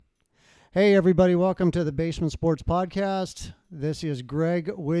Hey, everybody, welcome to the Basement Sports Podcast. This is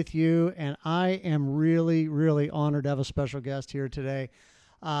Greg with you, and I am really, really honored to have a special guest here today.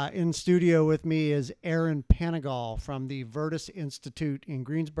 In studio with me is Aaron Panagal from the Virtus Institute in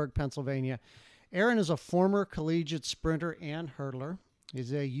Greensburg, Pennsylvania. Aaron is a former collegiate sprinter and hurdler.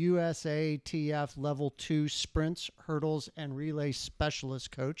 He's a USATF Level 2 sprints, hurdles, and relay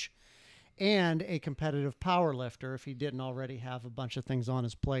specialist coach, and a competitive power lifter if he didn't already have a bunch of things on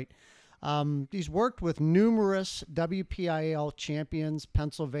his plate. He's worked with numerous WPIAL champions,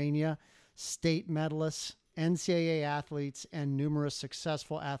 Pennsylvania state medalists, NCAA athletes, and numerous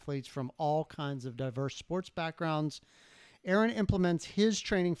successful athletes from all kinds of diverse sports backgrounds. Aaron implements his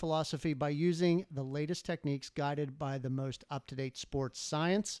training philosophy by using the latest techniques guided by the most up-to-date sports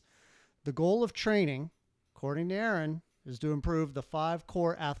science. The goal of training, according to Aaron, is to improve the 5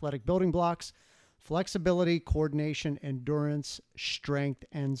 core athletic building blocks: flexibility, coordination, endurance, strength,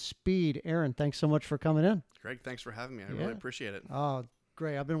 and speed. Aaron, thanks so much for coming in. Greg, thanks for having me. I really appreciate it. Oh,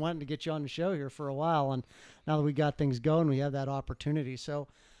 great. I've been wanting to get you on the show here for a while, and now that we got things going, we have that opportunity. So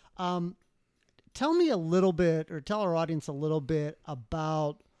tell me a little bit, or tell our audience a little bit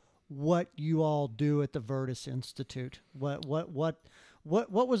about what you all do at the Virtus Institute. What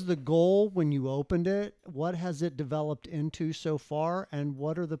was the goal when you opened it? What has it developed into so far? And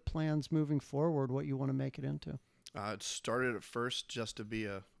what are the plans moving forward, what you want to make it into? It started at first just to be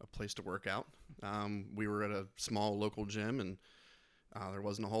a place to work out. We were at a small local gym, and there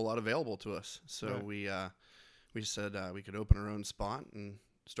wasn't a whole lot available to us. So Right. we said we could open our own spot, and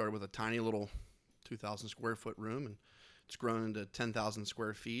started with a tiny little 2,000 square foot room, and it's grown into 10,000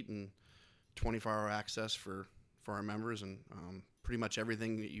 square feet and 24-hour access for our members, and pretty much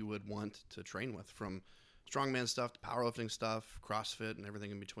everything that you would want to train with, from strongman stuff to powerlifting stuff, CrossFit, and everything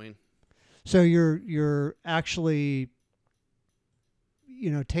in between. So you're actually,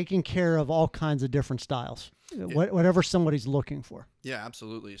 taking care of all kinds of different styles, Yeah. whatever somebody's looking for. Yeah,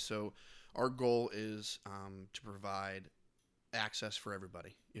 absolutely. So our goal is to provide access for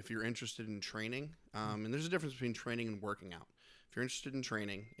everybody. If you're interested in training, and there's a difference between training and working out. If you're interested in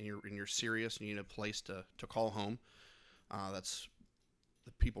training and you're serious and you need a place to call home, that's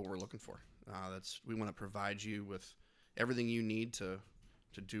the people we're looking for. We want to provide you with everything you need to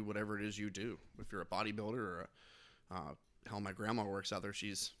do whatever it is you do. If you're a bodybuilder or hell, my grandma works out there.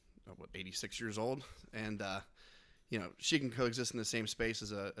 She's 86 years old, and she can coexist in the same space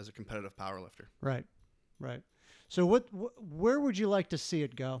as a competitive powerlifter. Right. So where would you like to see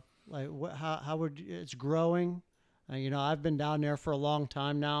it go? Like how would it's growing? I've been down there for a long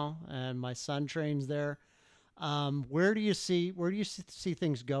time now, and my son trains there. Where do you see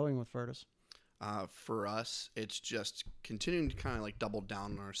things going with Virtus? For us, it's just continuing to kind of like double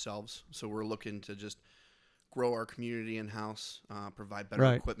down on ourselves. So we're looking to just grow our community in-house, provide better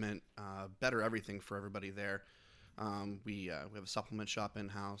Right. equipment, better everything for everybody there. We have a supplement shop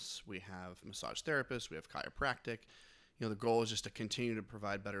in-house. We have massage therapists. We have chiropractic. The goal is just to continue to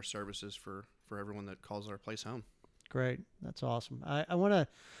provide better services for everyone that calls our place home. Great. That's awesome. I want to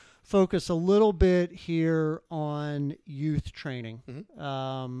focus a little bit here on youth training.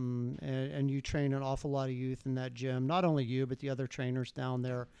 Mm-hmm. And you train an awful lot of youth in that gym, not only you, but the other trainers down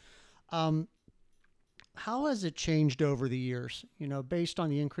there. How has it changed over the years, based on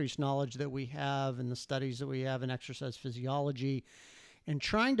the increased knowledge that we have and the studies that we have in exercise physiology, and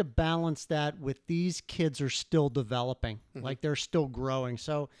trying to balance that with these kids are still developing, Mm-hmm. like they're still growing.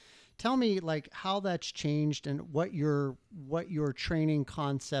 So tell me like how that's changed and what your training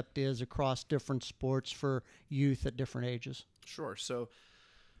concept is across different sports for youth at different ages. Sure. So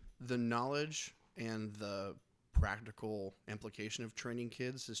the knowledge and the practical implication of training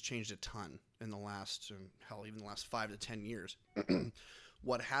kids has changed a ton in the last, even the last 5 to 10 years.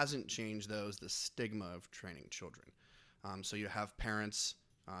 What hasn't changed, though, is the stigma of training children. So you have parents,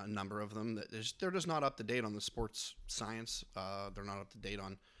 a number of them, they're just not up to date on the sports science. They're not up to date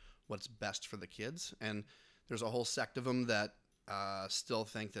on what's best for the kids. And there's a whole sect of them that still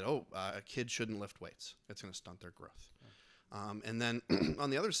think that, a kid shouldn't lift weights. It's going to stunt their growth. And then on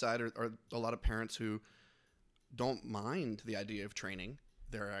the other side are a lot of parents who don't mind the idea of training.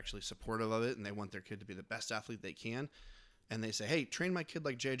 They're actually supportive of it, and they want their kid to be the best athlete they can. And they say, hey, train my kid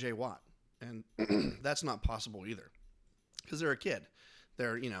like J.J. Watt. And that's not possible either, because they're a kid.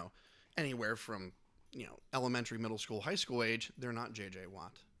 They're, anywhere from, elementary, middle school, high school age. They're not J.J.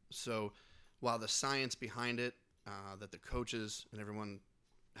 Watt. So while the science behind it, that the coaches and everyone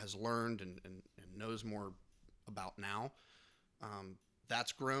has learned and knows more about now,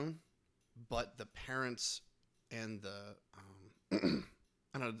 that's grown, but the parents and the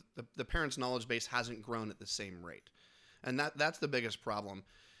parents' knowledge base hasn't grown at the same rate. And that's the biggest problem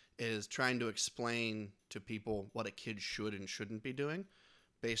is trying to explain to people what a kid should and shouldn't be doing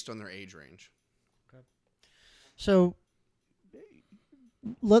based on their age range. So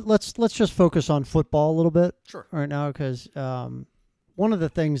let's just focus on football a little bit Sure. right now, because one of the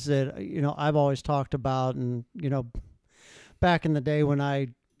things that I've always talked about, and back in the day when I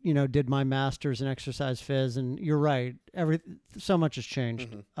did my master's in exercise phys, and you're right, so much has changed.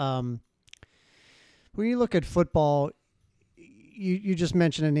 Mm-hmm. When you look at football, you just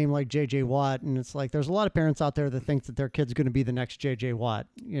mentioned a name like J.J. Watt, and it's like there's a lot of parents out there that think that their kid's going to be the next J.J. Watt,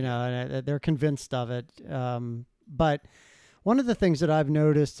 and they're convinced of it. But one of the things that I've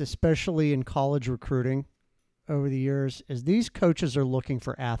noticed, especially in college recruiting over the years, is these coaches are looking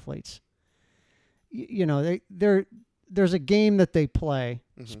for athletes. There's a game that they play,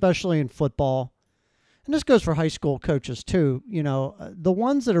 especially in football, and this goes for high school coaches too. The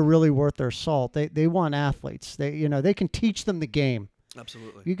ones that are really worth their salt, they want athletes. They can teach them the game.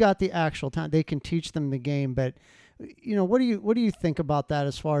 Absolutely. You got the actual time. They can teach them the game. But what do you think about that,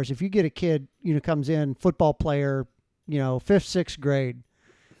 as far as if you get a kid comes in, football player, 5th, 6th grade,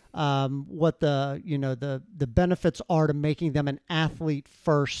 what the benefits are to making them an athlete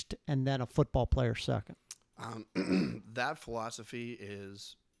first and then a football player second? That philosophy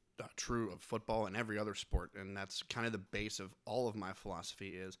is true of football and every other sport, and that's kind of the base of all of my philosophy.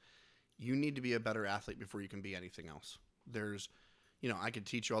 Is you need to be a better athlete before you can be anything else. There's, I could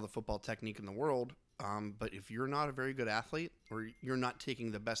teach you all the football technique in the world, but if you're not a very good athlete, or you're not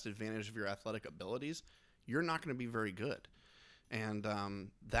taking the best advantage of your athletic abilities, you're not going to be very good. And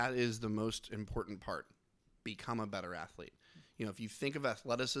that is the most important part. Become a better athlete. If you think of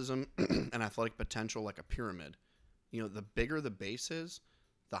athleticism and athletic potential like a pyramid, the bigger the base is,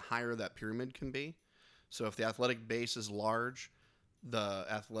 the higher that pyramid can be. So if the athletic base is large, the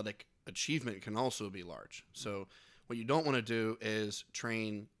athletic achievement can also be large. So what you don't want to do is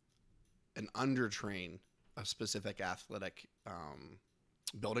train and undertrain a specific athletic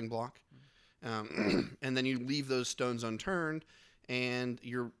building block. And then you leave those stones unturned, and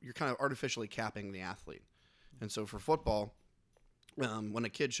you're kind of artificially capping the athlete. And so for football, when a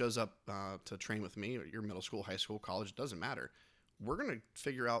kid shows up to train with me, or your middle school, high school, college, doesn't matter. We're going to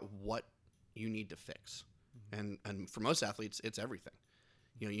figure out what you need to fix. And for most athletes, it's everything.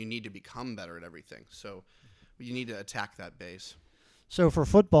 You need to become better at everything. So you need to attack that base. So for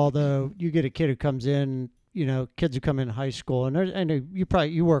football, though, you get a kid who comes in, kids who come in high school, and I know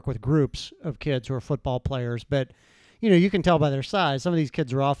you work with groups of kids who are football players, but you can tell by their size. Some of these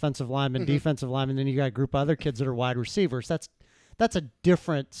kids are offensive linemen, defensive linemen, then you got a group of other kids that are wide receivers. That's a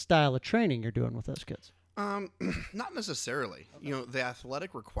different style of training you're doing with those kids. Not necessarily. Okay. The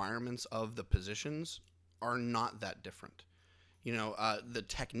athletic requirements of the positions are not that different. The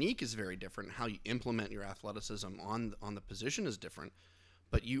technique is very different. How you implement your athleticism on the position is different,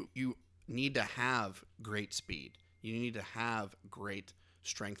 but you need to have great speed. You need to have great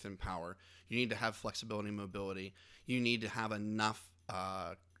strength and power. You need to have flexibility and mobility. You need to have enough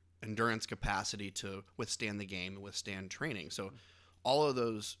endurance capacity to withstand the game and withstand training. So all of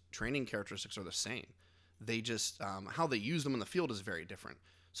those training characteristics are the same. They just, how they use them in the field is very different.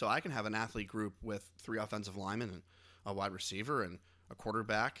 So I can have an athlete group with 3 offensive linemen and a wide receiver and a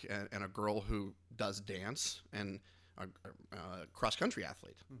quarterback and a girl who does dance and a cross-country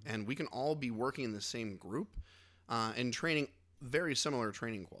athlete. And we can all be working in the same group and training very similar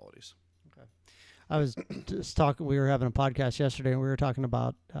training qualities. Okay. I was just talking, we were having a podcast yesterday, and we were talking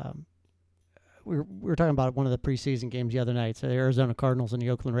about we were talking about one of the preseason games the other night. So the Arizona Cardinals and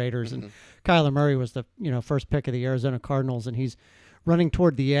the Oakland Raiders, and Kyler Murray was the first pick of the Arizona Cardinals, and he's running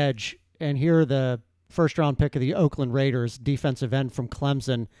toward the edge, and here the first round pick of the Oakland Raiders, defensive end from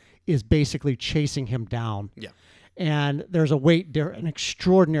Clemson, is basically chasing him down. Yeah. And there's an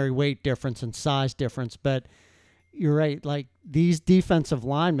extraordinary weight difference and size difference, but you're right. Like these defensive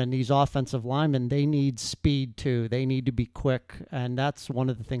linemen, these offensive linemen, they need speed too. They need to be quick. And that's one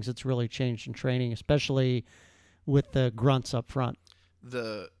of the things that's really changed in training, especially with the grunts up front.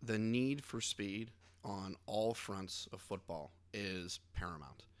 The need for speed on all fronts of football is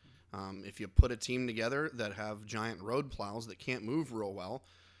paramount. If you put a team together that have giant road plows that can't move real well,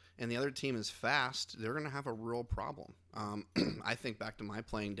 and the other team is fast, they're going to have a real problem. I think back to my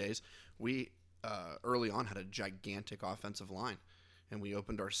playing days, we early on had a gigantic offensive line, and we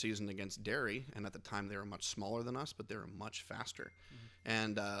opened our season against Derry, and at the time they were much smaller than us, but they were much faster.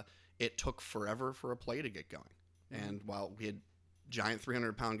 And it took forever for a play to get going. And while we had giant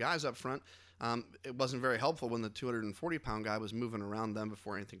 300-pound guys up front, it wasn't very helpful when the 240-pound guy was moving around them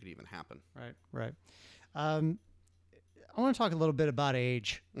before anything could even happen. Right. I want to talk a little bit about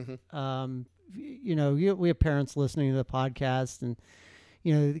age. We have parents listening to the podcast, and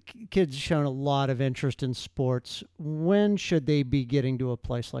the kids shown a lot of interest in sports. When should they be getting to a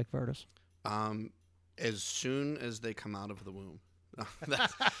place like Virtus? As soon as they come out of the womb.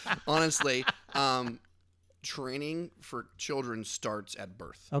 Honestly, training for children starts at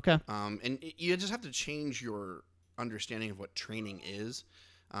birth. Okay. And you just have to change your understanding of what training is.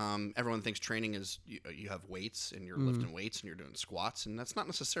 Everyone thinks training is you have weights and you're lifting weights and you're doing squats, and that's not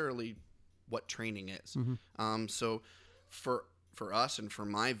necessarily what training is. So for us and for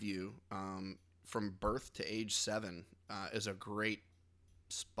my view, from birth to age 7 is a great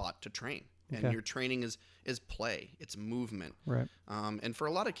spot to train. And Okay. your training is play, it's movement. Right. And for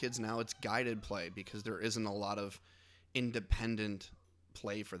a lot of kids now, it's guided play because there isn't a lot of independent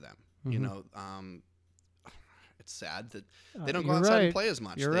play for them. It's sad that they don't go You're outside right. and play as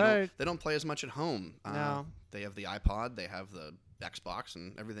much. You're they right. Don't play as much at home. No. They have the iPod, they have the Xbox,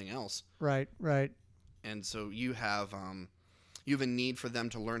 and everything else. Right. Right. And so you have a need for them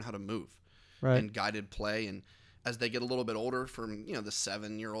to learn how to move Right. and guided play. And as they get a little bit older, from the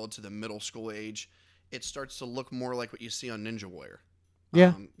 7-year-old to the middle school age, it starts to look more like what you see on Ninja Warrior.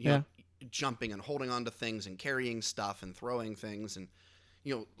 Yeah. You know, jumping and holding on to things and carrying stuff and throwing things and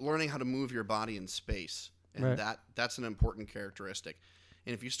learning how to move your body in space. And Right. that's an important characteristic.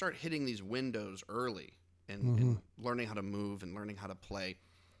 And if you start hitting these windows early and learning how to move and learning how to play,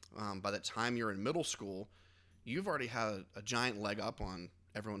 by the time you're in middle school, you've already had a giant leg up on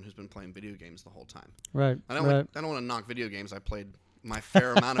everyone who's been playing video games the whole time. Right. I don't want to knock video games. I played my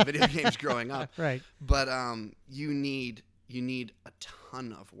fair amount of video games growing up. Right. But you need a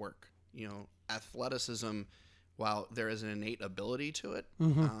ton of work. Athleticism, while there is an innate ability to it,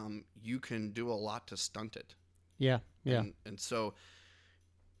 you can do a lot to stunt it. Yeah. Yeah. And so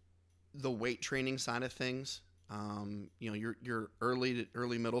the weight training side of things, your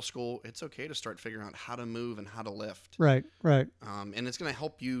early middle school, it's okay to start figuring out how to move and how to lift. Right. Right. And it's going to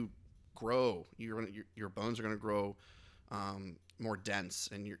help you grow. Your bones are going to grow more dense,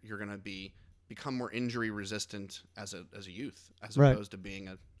 and you're going to become more injury resistant as a youth, as Right. opposed to being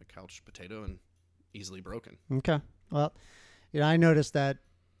a couch potato and easily broken. Okay. Well, I noticed that,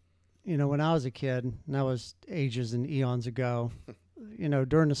 when I was a kid, and that was ages and eons ago,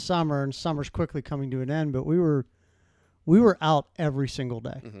 during the summer, and summer's quickly coming to an end, but we were out every single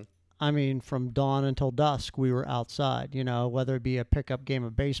day. Mhm. I mean, from dawn until dusk, we were outside, whether it be a pickup game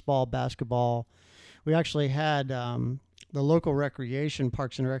of baseball, basketball. We actually had the local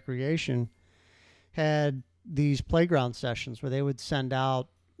Parks and Recreation had these playground sessions where they would send out,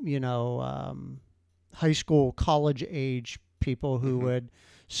 high school, college age people who would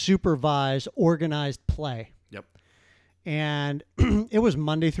supervise organized play. Yep. And it was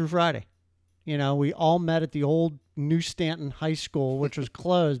Monday through Friday. We all met at the old New Stanton High School, which was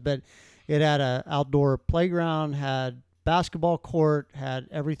closed, but it had a outdoor playground, had basketball court, had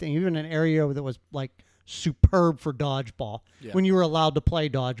everything, even an area that was like superb for dodgeball. Yeah. When you were allowed to play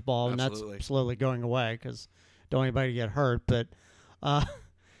dodgeball, and Absolutely. that's slowly going away because don't want anybody to get hurt. But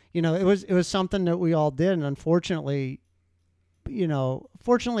it was something that we all did, and unfortunately,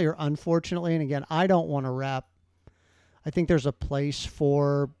 fortunately or unfortunately, and again, I don't want to wrap. I think there's a place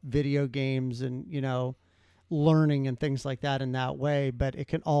for video games and learning and things like that in that way, but it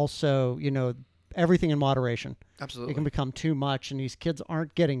can also everything in moderation. Absolutely. It can become too much, and these kids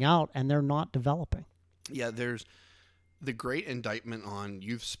aren't getting out and they're not developing. Yeah, there's the great indictment on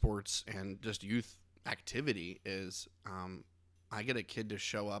youth sports and just youth activity is I get a kid to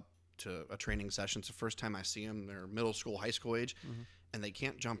show up to a training session. It's the first time I see them. They're middle school, high school age, and they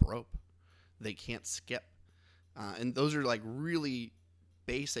can't jump rope. They can't skip. And those are like really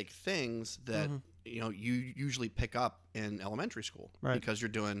basic things that you usually pick up in elementary school, Right. because you're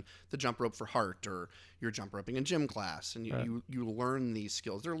doing the jump rope for heart, or you're jump roping in gym class, and Right. you learn these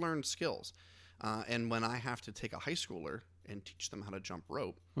skills. They're learned skills. And when I have to take a high schooler and teach them how to jump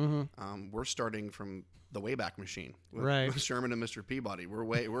rope, we're starting from the Wayback Machine with Right. Sherman and Mr. Peabody. We're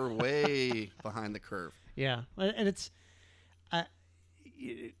way behind the curve. Yeah, and it's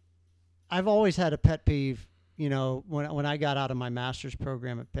I've always had a pet peeve. When I got out of my master's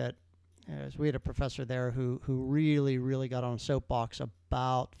program at Pitt, we had a professor there who really got on a soapbox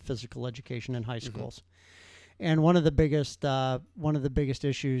about physical education in high schools, and one of the biggest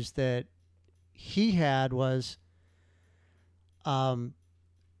issues that he had was,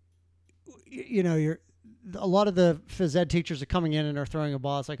 you're a lot of the phys ed teachers are coming in and are throwing a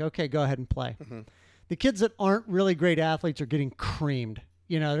ball. It's like, okay, go ahead and play. The kids that aren't really great athletes are getting creamed.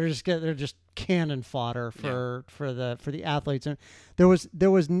 They're just cannon fodder for the athletes. And there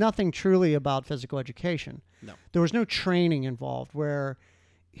was nothing truly about physical education. No. There was no training involved, where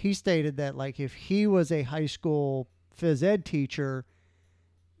he stated that, like, if he was a high school phys ed teacher,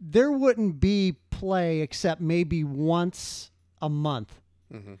 there wouldn't be play except maybe once a month.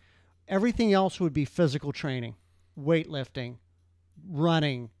 Mm-hmm. Everything else would be physical training, weightlifting,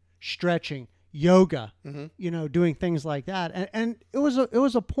 running, stretching, yoga, Mm-hmm. doing things like that. And it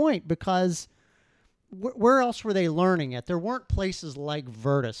was a point because where else were they learning it? There weren't places like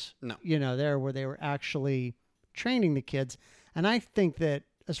Virtus, No. There where they were actually training the kids. And I think that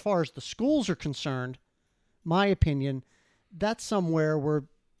as far as the schools are concerned, my opinion, that's somewhere where,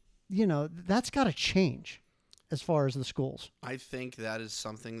 that's got to change as far as the schools. I think that is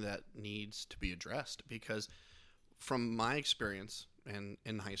something that needs to be addressed because from my experience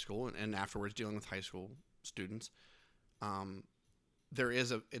in high school and afterwards dealing with high school students,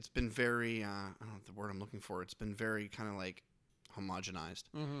 it's been very, I don't know the word I'm looking for. It's been very kind of like homogenized.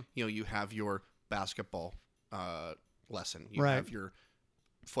 Mm-hmm. You have your basketball lesson. You Right. have your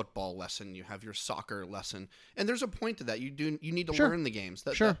football lesson. You have your soccer lesson. And there's a point to that. You need to Sure. learn the games.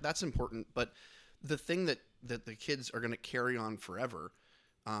 That's important. But the thing that the kids are going to carry on forever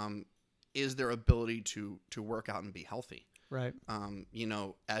is their ability to work out and be healthy. Right.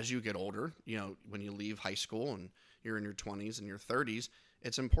 As you get older, when you leave high school and you're in your 20s and your 30s,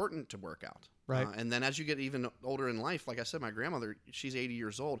 it's important to work out. Right. And then as you get even older in life, like I said, my grandmother, she's 80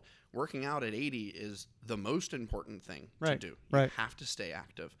 years old. Working out at 80 is the most important thing Right. to do. You Right. have to stay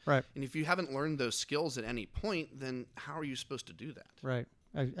active. Right. And if you haven't learned those skills at any point, then how are you supposed to do that? Right.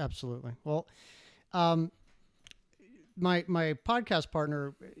 Absolutely. Well, my podcast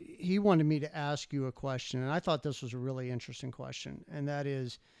partner, he wanted me to ask you a question, and I thought this was a really interesting question, and that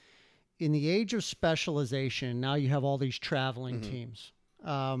is, in the age of specialization, now you have all these traveling teams.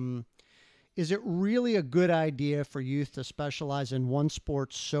 Is it really a good idea for youth to specialize in one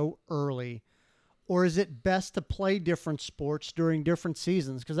sport so early, or is it best to play different sports during different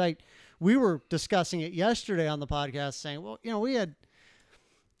seasons? Because we were discussing it yesterday on the podcast, saying, well, we had.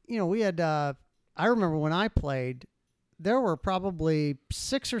 I remember when I played, there were probably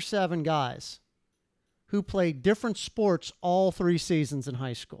 6 or 7 guys who played different sports all 3 seasons in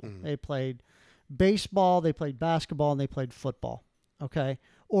high school. Mm-hmm. They played baseball, they played basketball, and they played football. Okay,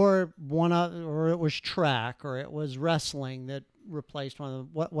 or it was track, or it was wrestling that replaced one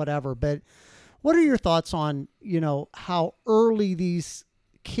of the whatever. But what are your thoughts on how early these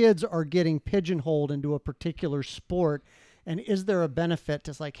kids are getting pigeonholed into a particular sport? And is there a benefit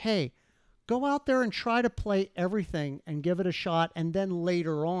to like, hey, go out there and try to play everything and give it a shot, and then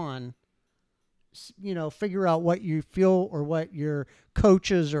later on, figure out what you feel or what your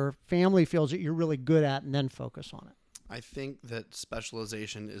coaches or family feels that you're really good at, and then focus on it? I think that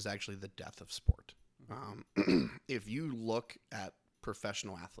specialization is actually the death of sport. If you look at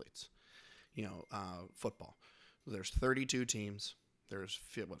professional athletes, football, there's 32 teams. There's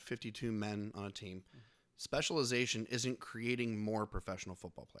 52 men on a team. Specialization isn't creating more professional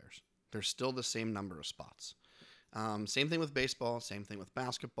football players. There's still the same number of spots. Same thing with baseball, same thing with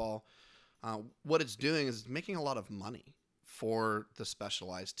basketball. What it's doing is making a lot of money for the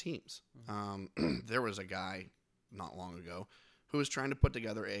specialized teams. There was a guy not long ago who was trying to put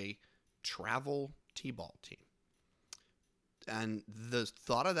together a travel t-ball team. And the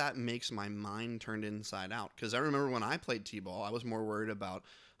thought of that makes my mind turn inside out. Because I remember when I played t-ball, I was more worried about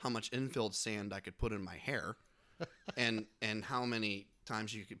how much infield sand I could put in my hair and how many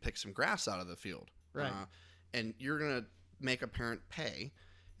times you could pick some grass out of the field. Right. And you're going to make a parent pay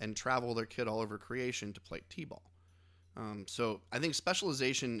and travel their kid all over creation to play t-ball. So I think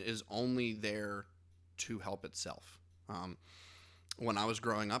specialization is only there to help itself. When I was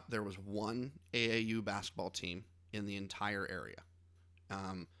growing up, there was one AAU basketball team in the entire area.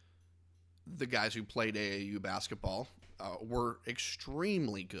 The guys who played AAU basketball were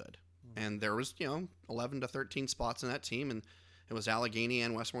extremely good. And there was, 11 to 13 spots in that team, and it was Allegheny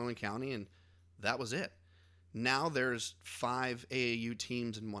and Westmoreland County, and that was it. Now there's 5 AAU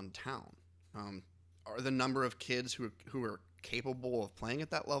teams in one town. Are the number of kids who are capable of playing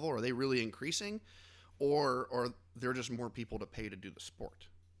at that level, are they really increasing? Or there are just more people to pay to do the sport?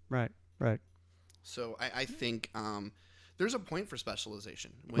 Right. So I think there's a point for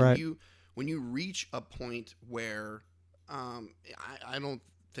specialization. When you reach a point where I don't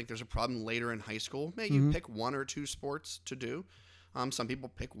think there's a problem later in high school. Maybe you pick 1 or 2 sports to do. Some people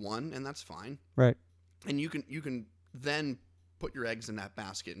pick 1, and that's fine. Right. And you can then put your eggs in that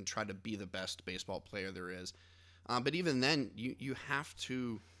basket and try to be the best baseball player there is. But even then, you have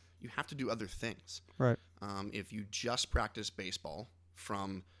to do other things. Right. If you just practice baseball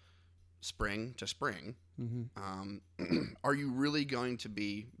from spring to spring, are you really going to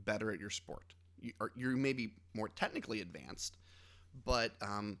be better at your sport? You may be more technically advanced, but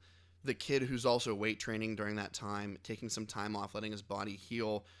the kid who's also weight training during that time, taking some time off, letting his body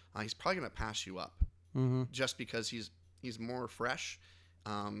heal, he's probably going to pass you up just because he's more fresh,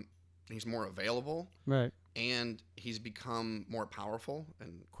 he's more available, Right. and he's become more powerful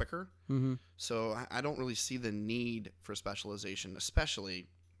and quicker. Mm-hmm. So I don't really see the need for specialization, especially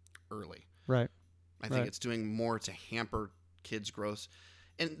early. Right. I think it's doing more to hamper kids' growth.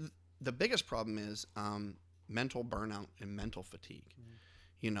 And the biggest problem is mental burnout and mental fatigue.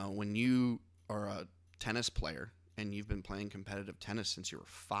 You know, when you are a tennis player and you've been playing competitive tennis since you were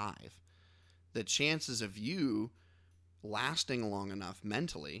 5, the chances of you lasting long enough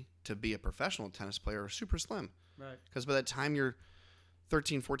mentally to be a professional tennis player are super slim. Right. Because by the time you're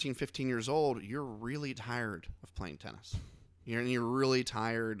 13, 14, 15 years old, you're really tired of playing tennis. You're really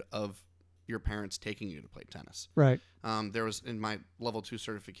tired of your parents taking you to play tennis. Right. There was, in my level 2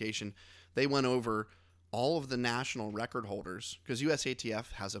 certification, they went over all of the national record holders, because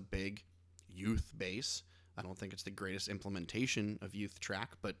USATF has a big youth base. I don't think it's the greatest implementation of youth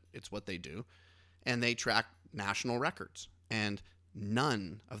track, but it's what they do. And they track national records. And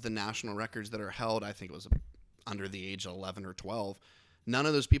none of the national records that are held, I think it was under the age of 11 or 12, none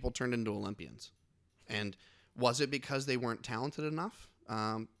of those people turned into Olympians. And was it because they weren't talented enough?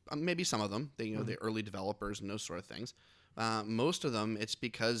 Maybe some of them, the early developers and those sort of things. Most of them, it's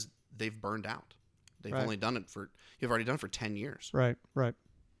because they've burned out. They've only done it you've already done it for 10 years. Right. Right.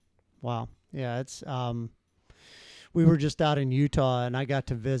 Wow. Yeah. It's, we were just out in Utah and I got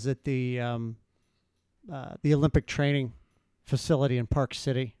to visit the Olympic training facility in Park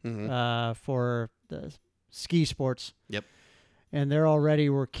City, for the ski sports. Yep. And there already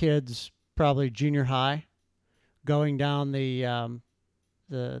were kids, probably junior high, going down the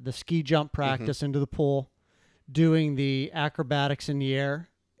ski jump practice into the pool, doing the acrobatics in the air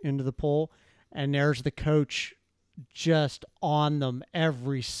into the pool, and there's the coach just on them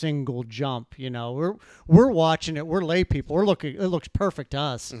every single jump. You know, we're watching it. We're lay people. We're looking. It looks perfect to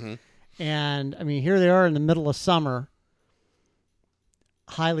us. And I mean, here they are in the middle of summer,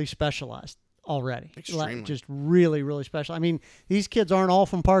 highly specialized already. Extremely. Just really, really special. I mean, these kids aren't all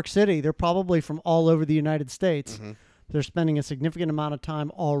from Park City. They're probably from all over the United States. They're spending a significant amount of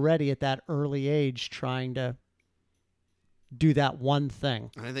time already at that early age trying to do that one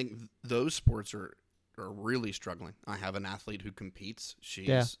thing. And I think those sports are really struggling. I have an athlete who competes.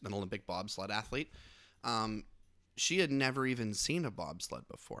 She's an Olympic bobsled athlete. She had never even seen a bobsled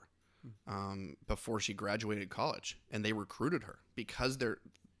before she graduated college, and they recruited her because the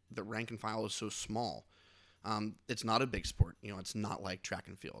rank and file is so small. It's not a big sport. It's not like track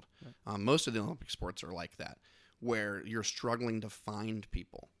and field. Right. Most of the Olympic sports are like that, where you're struggling to find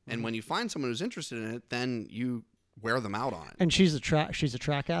people. And when you find someone who's interested in it, then you wear them out on it. And she's a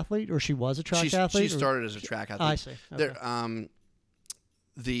track athlete, or she was a track athlete? She started as a track athlete. I see. Okay.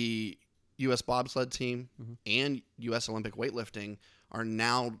 The U.S. bobsled team and U.S. Olympic weightlifting are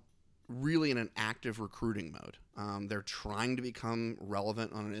now really in an active recruiting mode. They're trying to become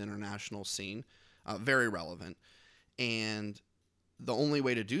relevant on an international scene, very relevant. And the only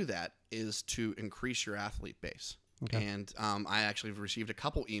way to do that is to increase your athlete base. Okay. And I actually received a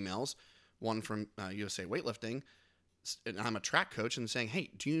couple emails, one from USA Weightlifting, and I'm a track coach, and saying, "Hey,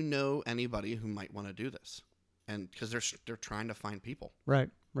 do you know anybody who might want to do this?" And because they're trying to find people.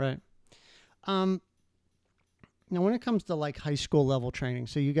 Right. Now, when it comes to like high school level training,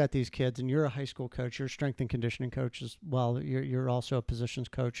 so you got these kids, and you're a high school coach, you're a strength and conditioning coach as well. You're also a positions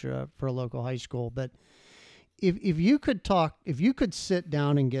coach for a local high school. But if you could sit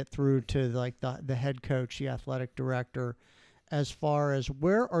down and get through to like the head coach, the athletic director, as far as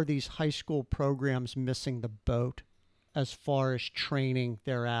where are these high school programs missing the boat as far as training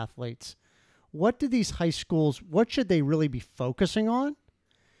their athletes? What do these high schools, what should they really be focusing on?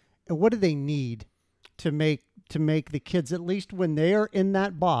 And what do they need to make the kids, at least when they are in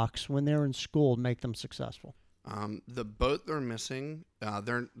that box, when they're in school, make them successful? The boat they're missing,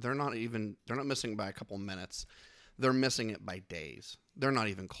 they're not missing by a couple minutes. They're missing it by days. They're not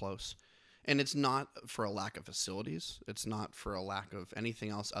even close. And it's not for a lack of facilities. It's not for a lack of anything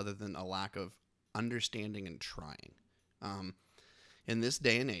else other than a lack of understanding and trying. In this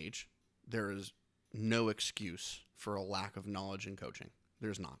day and age, there is no excuse for a lack of knowledge and coaching.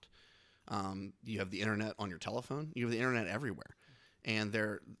 There's not. You have the internet on your telephone. You have the internet everywhere. And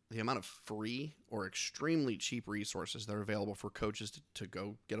the amount of free or extremely cheap resources that are available for coaches to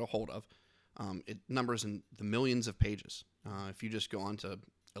go get a hold of, it numbers in the millions of pages. If you just go on to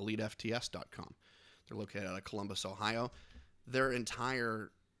EliteFTS.com, they're located out of Columbus, Ohio. Their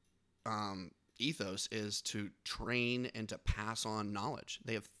entire ethos is to train and to pass on knowledge.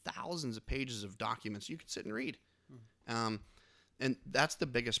 They have thousands of pages of documents you can sit and read. And that's the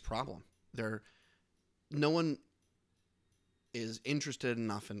biggest problem. No one is interested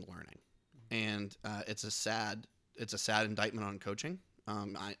enough in learning, and it's a sad indictment on coaching.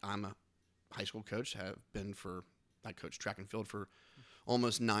 I'm a high school coach. I coached track and field for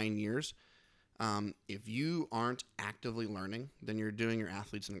almost 9 years. If you aren't actively learning, then you're doing your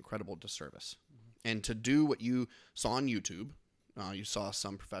athletes an incredible disservice. And to do what you saw on YouTube, you saw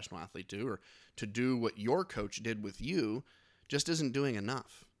some professional athlete do, or to do what your coach did with you, just isn't doing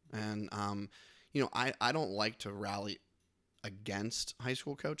enough. And, I don't like to rally against high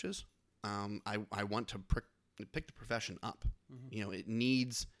school coaches. I want to pick the profession up. It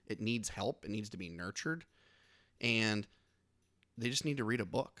needs help. It needs to be nurtured. And they just need to read a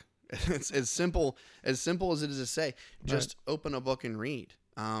book. It's as simple as it is to say, just open a book and read.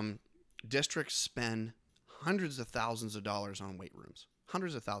 Districts spend hundreds of thousands of dollars on weight rooms,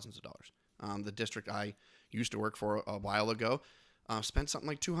 hundreds of thousands of dollars. The district I used to work for a while ago spent something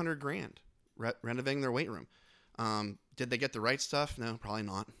like $200,000 renovating their weight room. Did they get the right stuff? No, probably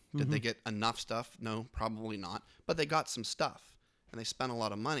not. Did they get enough stuff? No, probably not. But they got some stuff, and they spent a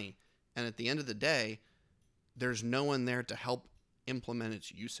lot of money. And at the end of the day, there's no one there to help implement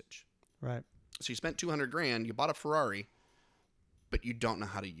its usage. Right. So you spent $200,000, you bought a Ferrari, but you don't know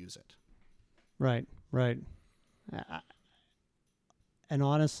how to use it. Right. And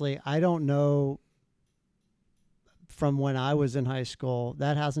honestly, I don't know from when I was in high school,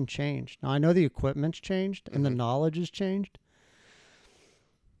 that hasn't changed. Now, I know the equipment's changed and the knowledge has changed.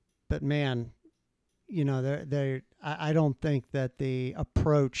 But man, I don't think that the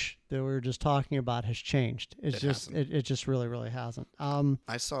approach that we were just talking about has changed. It just really, really hasn't.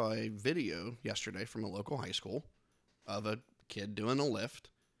 I saw a video yesterday from a local high school of a kid doing a lift,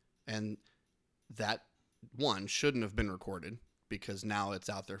 and that one shouldn't have been recorded because now it's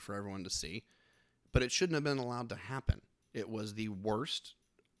out there for everyone to see, but it shouldn't have been allowed to happen. It was the worst,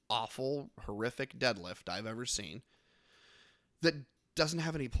 awful, horrific deadlift I've ever seen that doesn't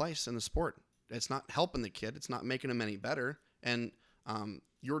have any place in the sport. It's not helping the kid. It's not making him any better. And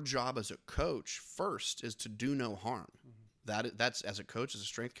your job as a coach first is to do no harm. That's as a coach, as a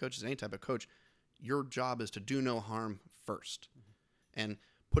strength coach, as any type of coach, your job is to do no harm first. And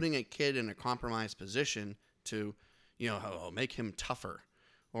putting a kid in a compromised position to, make him tougher,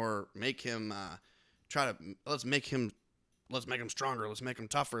 or make him let's make him stronger, let's make him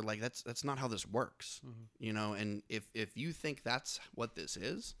tougher. Like that's not how this works, And if you think that's what this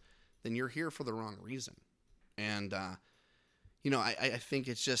is, then you're here for the wrong reason. And I think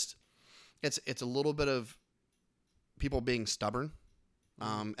it's just it's a little bit of people being stubborn.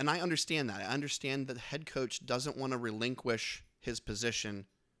 And I understand that. I understand that the head coach doesn't want to relinquish his position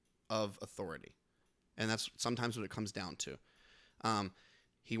of authority. And that's sometimes what it comes down to.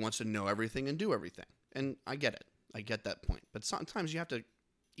 He wants to know everything and do everything. And I get it. I get that point. But sometimes you have to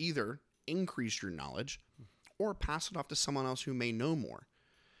either increase your knowledge or pass it off to someone else who may know more.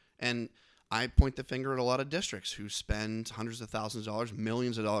 And I point the finger at a lot of districts who spend hundreds of thousands of dollars,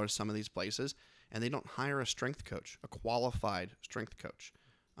 millions of dollars, some of these places, and they don't hire a strength coach, a qualified strength coach.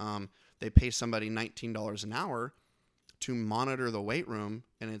 They pay somebody $19 an hour to monitor the weight room,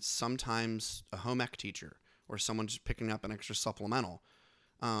 and it's sometimes a home ec teacher or someone just picking up an extra supplemental.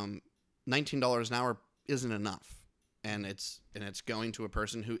 $19 an hour isn't enough, and it's going to a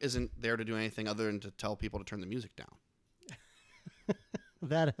person who isn't there to do anything other than to tell people to turn the music down.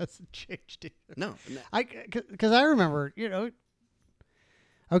 That hasn't changed either. No. Because I remember,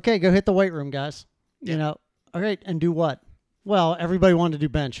 okay, go hit the weight room, guys. Yeah. All right, and do what? Well, everybody wanted to do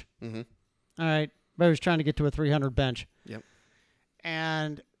bench. Mm-hmm. All right, everybody was trying to get to a 300 bench. Yep.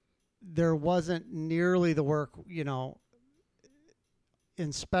 And there wasn't nearly the work,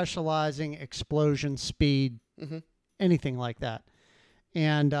 in specializing, explosion, speed, anything like that.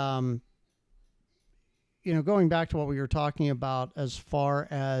 And, going back to what we were talking about as far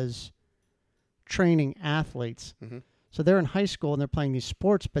as training athletes. So they're in high school and they're playing these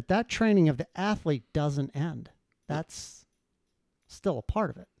sports, but that training of the athlete doesn't end. That's still a part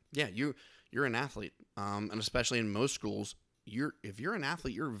of it. Yeah, you're an athlete, and especially in most schools, if you're an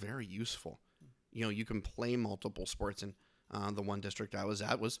athlete, you're very useful. You can play multiple sports, and the one district I was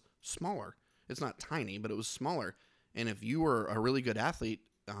at was smaller. It's not tiny, but it was smaller. And if you were a really good athlete,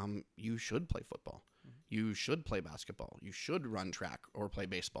 you should play football. You should play basketball. You should run track or play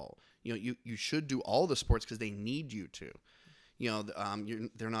baseball. You should do all the sports because they need you to.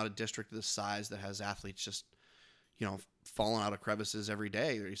 They're not a district this size that has athletes just, falling out of crevices every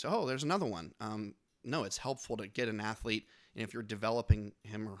day. You say, oh, there's another one. No, it's helpful to get an athlete, and if you're developing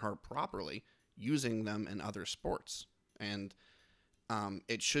him or her properly, using them in other sports. And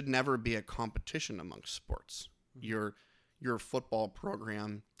it should never be a competition amongst sports. You're your football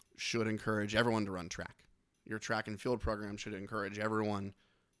program should encourage everyone to run track. Your track and field program should encourage everyone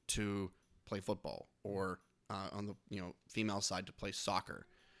to play football, or on the female side to play soccer,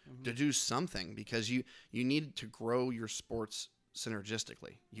 to do something, because you need to grow your sports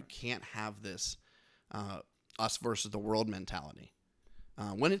synergistically. You can't have this us versus the world mentality.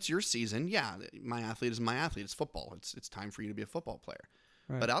 When it's your season, yeah, my athlete is my athlete. It's football. It's time for you to be a football player.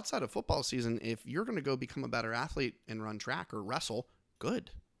 Right. But outside of football season, if you're going to go become a better athlete and run track or wrestle,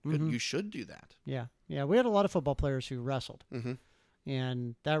 good. You should do that. Yeah. We had a lot of football players who wrestled, Mm-hmm.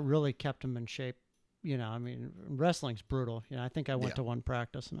 and that really kept them in shape. I mean, wrestling's brutal. I think I went to one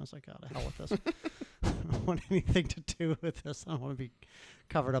practice and I was like, oh, the hell with this. I don't want anything to do with this. I don't want to be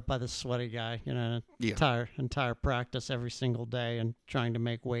covered up by this sweaty guy, entire practice every single day and trying to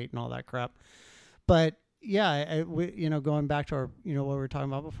make weight and all that crap. But yeah, going back to our, what we were talking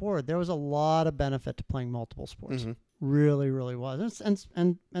about before, there was a lot of benefit to playing multiple sports. Mm-hmm. Really, really was,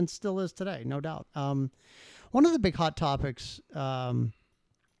 and still is today, no doubt. One of the big hot topics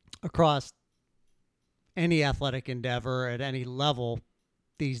across any athletic endeavor at any level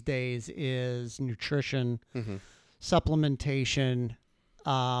these days is nutrition, supplementation,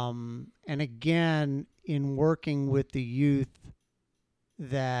 and again, in working with the youth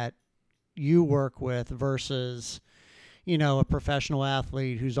that you work with versus a professional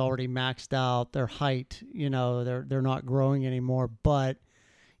athlete who's already maxed out their height, they're not growing anymore, but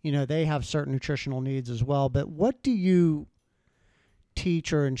they have certain nutritional needs as well. But what do you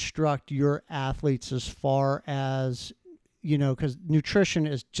teach or instruct your athletes as far as, because nutrition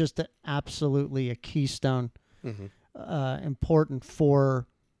is just absolutely a keystone, important for,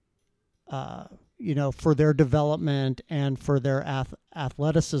 for their development and for their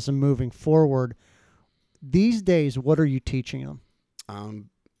athleticism moving forward. These days, what are you teaching them?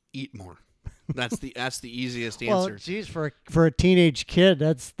 Eat more. That's the easiest Well, answer. geez, for a teenage kid,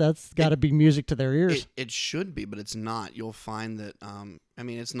 that's got to be music to their ears. It should be, but it's not. You'll find that.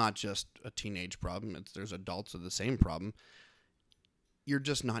 It's not just a teenage problem. There's adults with the same problem. You're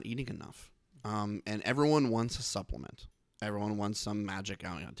just not eating enough, and everyone wants a supplement. Everyone wants some magic.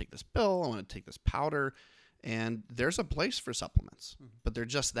 I want to take this pill. I want to take this powder, and there's a place for supplements, but they're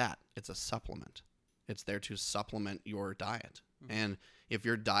just that. It's a supplement. It's there to supplement your diet. And if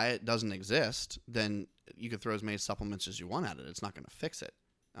your diet doesn't exist, then you can throw as many supplements as you want at it. It's not going to fix it.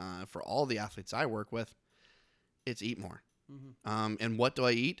 For all the athletes I work with, it's eat more. And what do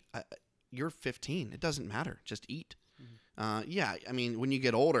I eat? You're 15. It doesn't matter. Just eat. When you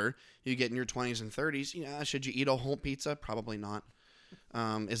get older, you get in your 20s and 30s. Should you eat a whole pizza? Probably not.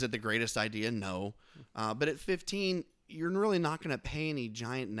 Is it the greatest idea? No. But at 15, you're really not going to pay any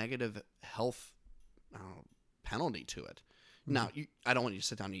giant negative health penalty to it. Now, I don't want you to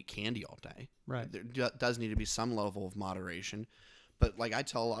sit down and eat candy all day. Right. There does need to be some level of moderation. But like I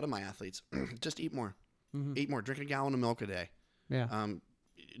tell a lot of my athletes, just eat more. Eat more. Drink a gallon of milk a day. Yeah.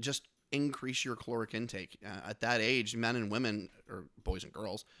 Just increase your caloric intake. At that age, men and women, or boys and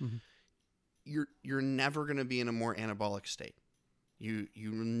girls, you're never going to be in a more anabolic state. You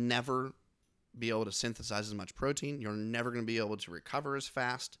never be able to synthesize as much protein. You're never going to be able to recover as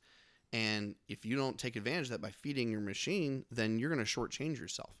fast. And if you don't take advantage of that by feeding your machine, then you're going to shortchange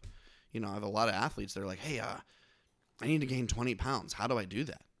yourself. I have a lot of athletes that are like, hey, I need to gain 20 pounds. How do I do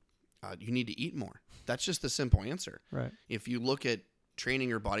that? You need to eat more. That's just the simple answer. Right. If you look at training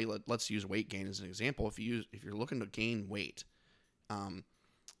your body, let's use weight gain as an example. If you're looking to gain weight,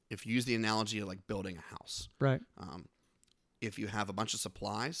 if you use the analogy of like building a house, right. If you have a bunch of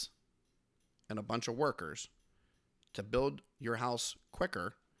supplies and a bunch of workers to build your house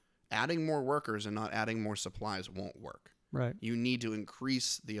quicker, adding more workers and not adding more supplies won't work. Right. You need to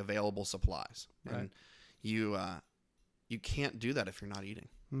increase the available supplies. Right. And you can't do that if you're not eating.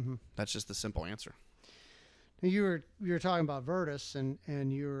 That's just the simple answer. Now you were talking about Virtus, and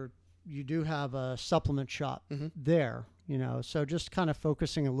you do have a supplement shop there. So just kind of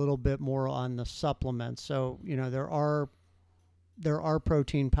focusing a little bit more on the supplements. So there are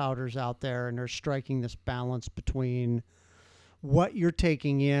protein powders out there, and they're striking this balance between what you're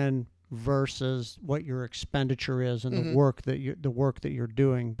taking in versus what your expenditure is and the work that you're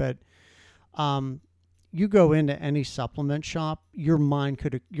doing. But you go into any supplement shop, your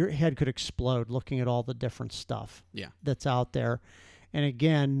head could explode looking at all the different stuff that's out there. And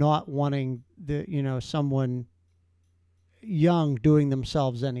again, not wanting someone young doing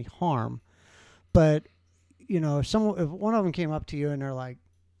themselves any harm. But if one of them came up to you and they're like,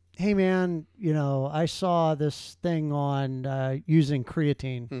 hey man, I saw this thing on using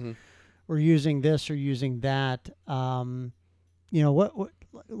creatine or using this or using that. What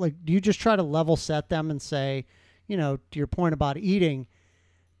like, do you just try to level set them and say, to your point about eating,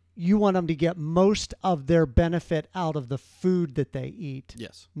 you want them to get most of their benefit out of the food that they eat,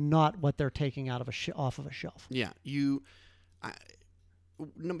 Yes. not what they're taking out of off of a shelf. Yeah.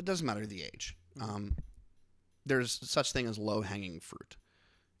 No, it doesn't matter the age. There's such thing as low-hanging fruit.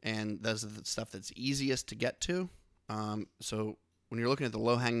 And those are the stuff that's easiest to get to. So when you're looking at the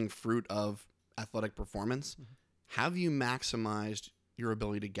low-hanging fruit of athletic performance, have you maximized your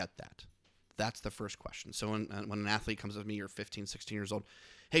ability to get that? That's the first question. So when an athlete comes to me, you're 15, 16 years old,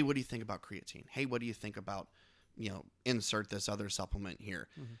 hey, what do you think about creatine? Hey, what do you think about, insert this other supplement here?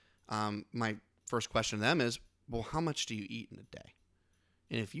 My first question to them is, well, how much do you eat in a day?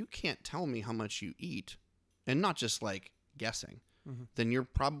 And if you can't tell me how much you eat, and not just like guessing, then you're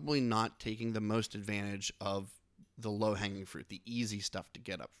probably not taking the most advantage of the low-hanging fruit, the easy stuff to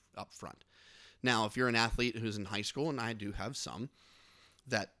get up front. Now, if you're an athlete who's in high school, and I do have some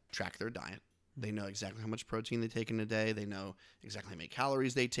that track their diet, they know exactly how much protein they take in a day. They know exactly how many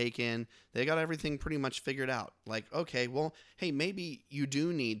calories they take in. They got everything pretty much figured out. Like, okay, well, hey, maybe you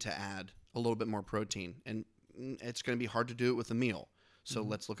do need to add a little bit more protein, and it's going to be hard to do it with a meal. So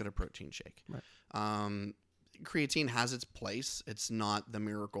let's look at a protein shake. Right. Creatine has its place. It's not the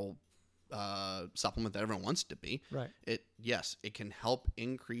miracle supplement that everyone wants it to be. Right. It can help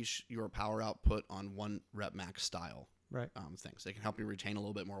increase your power output on one rep max style. Right. Things. It can help you retain a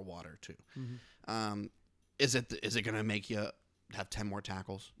little bit more water too. Is it going to make you have 10 more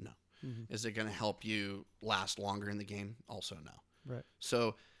tackles? No. Is it going to help you last longer in the game? Also no. Right.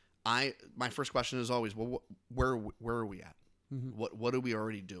 So my first question is always, well, where are we at? What are we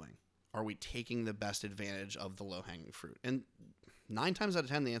already doing? Are we taking the best advantage of the low-hanging fruit? And 9 times out of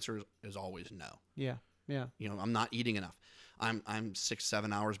 10, the answer is always no. Yeah. Yeah. I'm not eating enough. I'm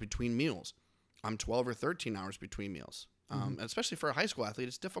 6-7 hours between meals. I'm 12 or 13 hours between meals. And especially for a high school athlete,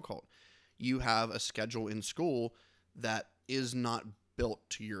 it's difficult. You have a schedule in school that is not built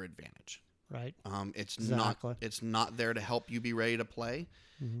to your advantage. Right. It's not there to help you be ready to play.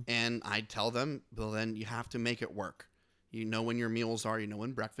 And I tell them, well, then you have to make it work. You know when your meals are, you know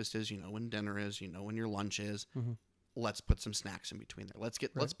when breakfast is, you know when dinner is, you know when your lunch is. Let's put some snacks in between there.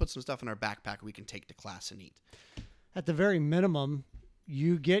 Let's put some stuff in our backpack we can take to class and eat. At the very minimum,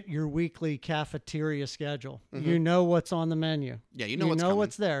 you get your weekly cafeteria schedule. You know what's on the menu. Yeah, you know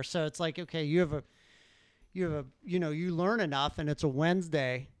what's there. So it's like, okay, you learn enough, and it's a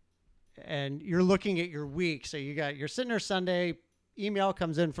Wednesday, and you're looking at your week. So you're sitting there Sunday, email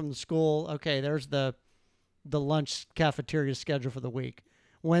comes in from the school. Okay, there's the lunch cafeteria schedule for the week.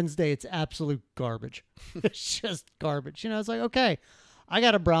 Wednesday, it's absolute garbage. It's just garbage. It's like, okay, I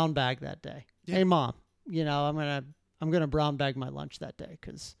got a brown bag that day. Yeah. Hey, Mom, I'm gonna brown bag my lunch that day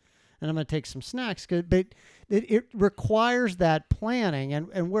and I'm gonna take some snacks. But it requires that planning,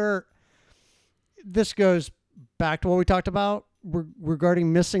 and where this goes back to what we talked about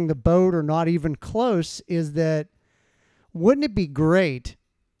regarding missing the boat or not even close, is that wouldn't it be great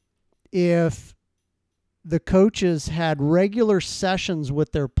if the coaches had regular sessions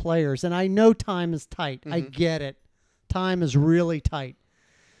with their players? And I know time is tight. I get it. Time is really tight.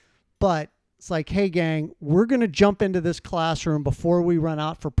 But it's like, hey, gang, we're going to jump into this classroom before we run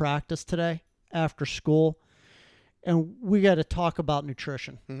out for practice today after school. And we got to talk about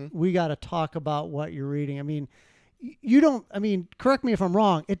nutrition. We got to talk about what you're eating. Correct me if I'm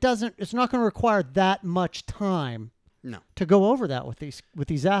wrong. It's not going to require that much time. No. To go over that with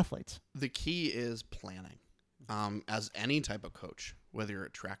these athletes. The key is planning. As any type of coach, whether you're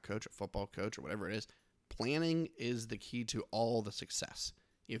a track coach, a football coach, or whatever it is, planning is the key to all the success.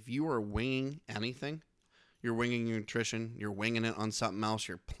 If you are winging anything, you're winging your nutrition, you're winging it on something else,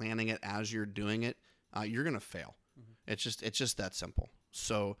 you're planning it as you're doing it, you're going to fail. It's just that simple.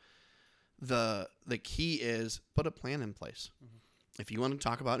 So the key is put a plan in place. If you want to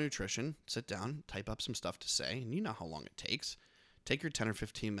talk about nutrition, sit down, type up some stuff to say, and you know how long it takes. Take your 10 or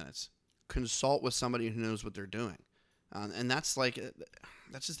 15 minutes. Consult with somebody who knows what they're doing. And that's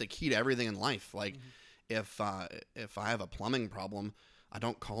just the key to everything in life. Like if I have a plumbing problem, I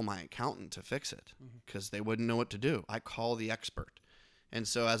don't call my accountant to fix it because they wouldn't know what to do. I call the expert. And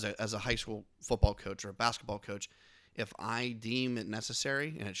so as a high school football coach or a basketball coach, if I deem it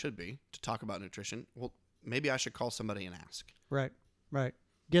necessary, and it should be, to talk about nutrition, well, maybe I should call somebody and ask. Right.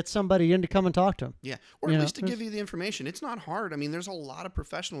 Get somebody in to come and talk to them. Yeah, or at least to give you the information. It's not hard. There's a lot of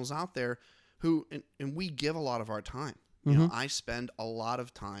professionals out there who, and we give a lot of our time. I spend a lot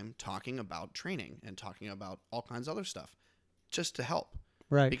of time talking about training and talking about all kinds of other stuff just to help.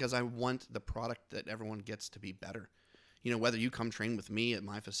 Right. Because I want the product that everyone gets to be better. Whether you come train with me at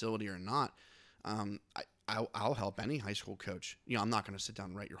my facility or not, I'll help any high school coach. I'm not going to sit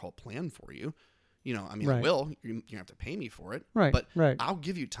down and write your whole plan for you. You know, I mean, I Right. will. You have to pay me for it. Right. But Right. I'll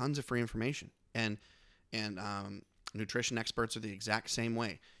give you tons of free information. And nutrition experts are the exact same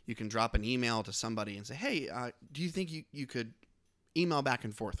way. You can drop an email to somebody and say, hey, do you think you could email back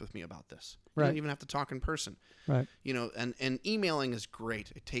and forth with me about this? You Right. don't even have to talk in person. Right. You know, and emailing is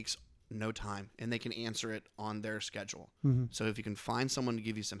great. It takes no time, and they can answer it on their schedule. Mm-hmm. So if you can find someone to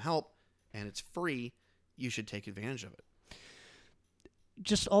give you some help and it's free, you should take advantage of it.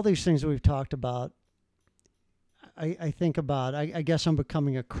 Just all these things that we've talked about, I think about, I guess I'm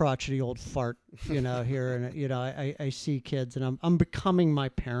becoming a crotchety old fart, you know, here. And, you know, I see kids and I'm becoming my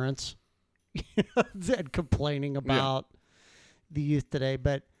parents and complaining about the youth today.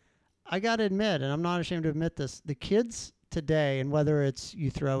 But I got to admit, and I'm not ashamed to admit this, the kids today, and whether it's you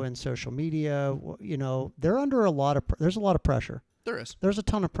throw in social media, you know, they're under there's a lot of pressure. There is. There's a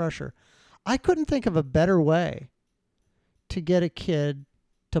ton of pressure. I couldn't think of a better way to get a kid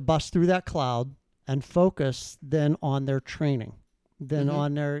to bust through that cloud and focus than on their training, than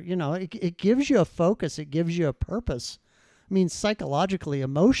on their, you know, it gives you a focus. It gives you a purpose. I mean, psychologically,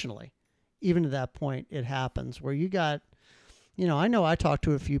 emotionally, even to that point, it happens where you got, you know I talked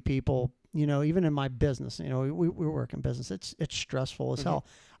to a few people, you know, even in my business, you know, we work in business. It's stressful as hell.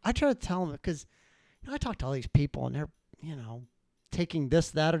 I try to tell them because, you know, I talk to all these people and they're, you know, taking this,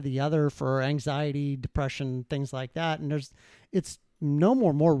 that, or the other for anxiety, depression, things like that. And it's no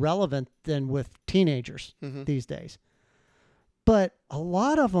more relevant than with teenagers these days. But a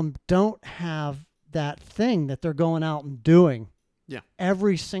lot of them don't have that thing that they're going out and doing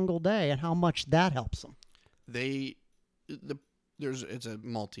every single day, and how much that helps them. It's a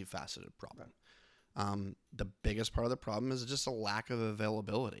multifaceted problem. The biggest part of the problem is just a lack of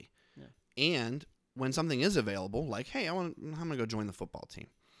availability. Yeah. And when something is available, like, hey, I'm going to go join the football team.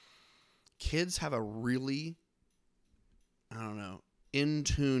 Kids have a really, I don't know,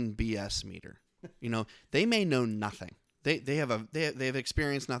 in-tune BS meter. You know, they may know nothing. They have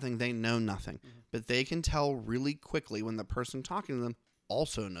experienced nothing. They know nothing, but they can tell really quickly when the person talking to them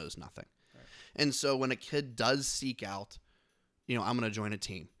also knows nothing. Right. And so when a kid does seek out, you know, I'm going to join a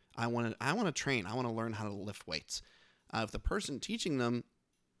team. I want to train. I want to learn how to lift weights. If the person teaching them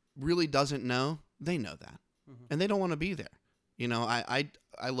really doesn't know, they know that, and they don't want to be there. You know, I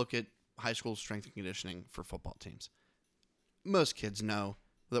look at high school strength and conditioning for football teams. Most kids know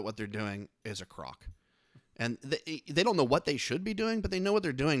that what they're doing is a crock. And they don't know what they should be doing, but they know what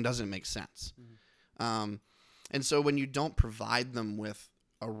they're doing doesn't make sense. And so when you don't provide them with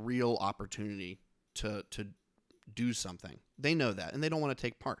a real opportunity to do something, they know that, and they don't want to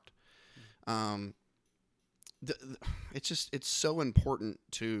take part. It's so important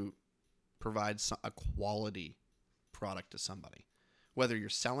to provide a quality product to somebody, whether you're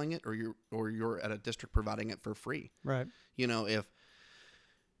selling it or you're at a district providing it for free. Right. You know, if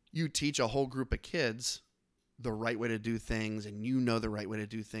you teach a whole group of kids the right way to do things, and you know the right way to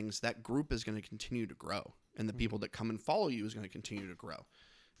do things, that group is going to continue to grow, and the people that come and follow you is going to continue to grow.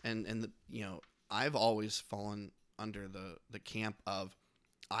 And you know, I've always fallen under the camp of,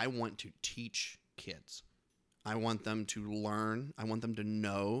 I want to teach kids. I want them to learn. I want them to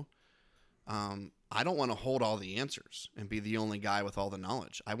know. I don't want to hold all the answers and be the only guy with all the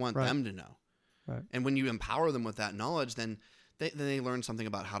knowledge. I want them to know. Right. And when you empower them with that knowledge, then they learn something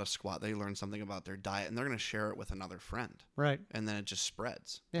about how to squat. They learn something about their diet, and they're going to share it with another friend. Right. And then it just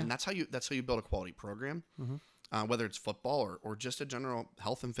spreads. Yeah. And that's how you build a quality program, whether it's football or just a general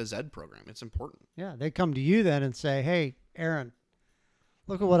health and phys ed program. It's important. Yeah. They come to you then and say, hey, Aaron,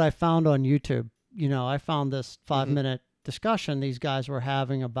 look at what I found on YouTube. You know, I found this 5-minute discussion these guys were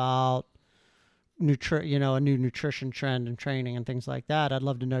having about a new nutrition trend and training and things like that. I'd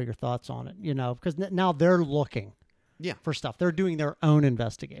love to know your thoughts on it, you know, because now they're looking for stuff. They're doing their own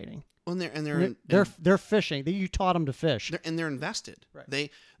investigating. Well, they're fishing. You taught them to fish. They're invested.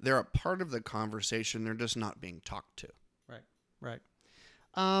 Right. They're a part of the conversation. They're just not being talked to. Right.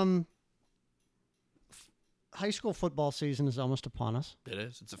 High school football season is almost upon us. It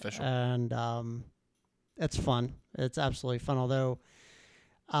is. It's official. And it's fun. It's absolutely fun. Although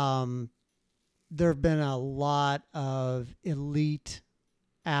there have been a lot of elite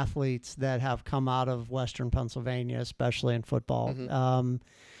athletes that have come out of Western Pennsylvania, especially in football.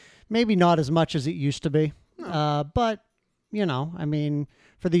 Maybe not as much as it used to be. No. But, you know, I mean,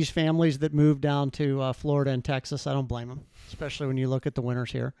 for these families that move down to Florida and Texas, I don't blame them, especially when you look at the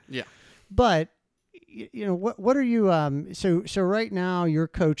winters here. Yeah. But, you know, what are you, so right now you're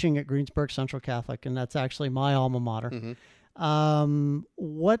coaching at Greensburg Central Catholic, and that's actually my alma mater.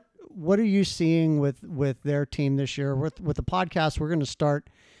 What are you seeing with their team this year? With the podcast, we're going to start,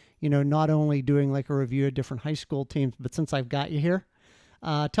 you know, not only doing like a review of different high school teams, but since I've got you here,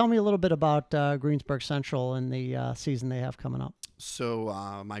 Tell me a little bit about Greensburg Central and the season they have coming up.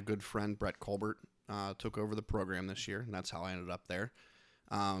 So my good friend Brett Colbert took over the program this year, and that's how I ended up there.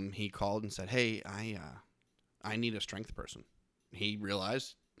 He called and said, "Hey, I need a strength person." He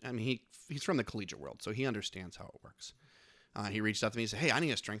realized, I mean, he's from the collegiate world, so he understands how it works. He reached out to me and said, "Hey, I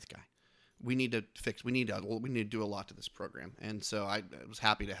need a strength guy. We need to fix. We need to do a lot to this program." And so I was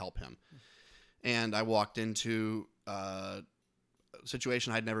happy to help him. And I walked into a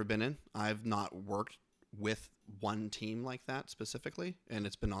situation I'd never been in. I've not worked with one team like that specifically, and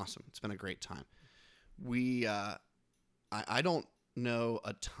it's been awesome. It's been a great time. I don't know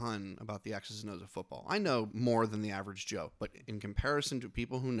a ton about the X's and O's of football. I know more than the average Joe, but in comparison to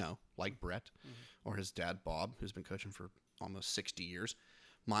people who know, like Brett or his dad Bob, who's been coaching for almost 60 years,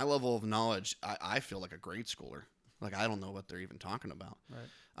 my level of knowledge, I feel like a grade schooler. Like, I don't know what they're even talking about.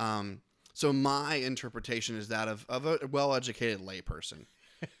 Right. So my interpretation is that of a well-educated layperson.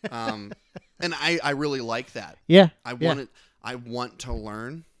 And I really like that. Yeah. I want to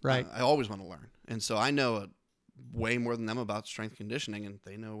learn. Right. I always want to learn. And so I know way more than them about strength conditioning, and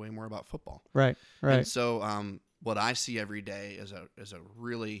they know way more about football. Right. Right. And so what I see every day is a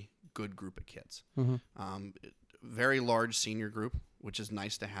really good group of kids. Very large senior group, which is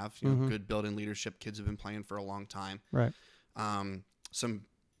nice to have. Good built-in leadership. Kids have been playing for a long time. Right. Some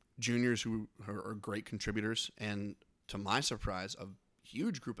juniors who are great contributors, and to my surprise, a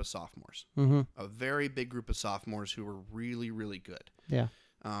huge group of sophomores. A very big group of sophomores who were really, really good. Yeah.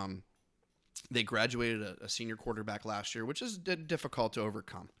 They graduated a senior quarterback last year, which is difficult to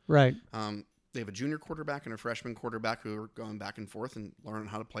overcome. Right. They have a junior quarterback and a freshman quarterback who are going back and forth and learning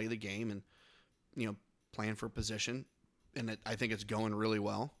how to play the game and, playing for position. And I think it's going really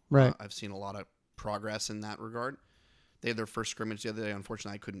well. Right. I've seen a lot of progress in that regard. They had their first scrimmage the other day.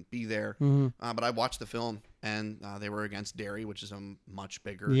 Unfortunately, I couldn't be there. But I watched the film, and they were against Derry, which is a much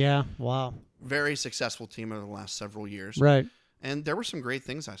bigger, Yeah. Wow. very successful team over the last several years. Right. And there were some great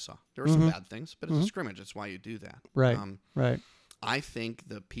things I saw. There were some bad things, but it's a scrimmage. That's why you do that. Right. Right. I think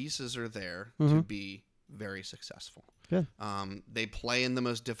the pieces are there to be very successful. Good. They play in the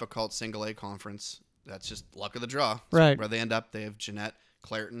most difficult single A conference. That's just luck of the draw. It's Right. where they end up. They have Jeanette,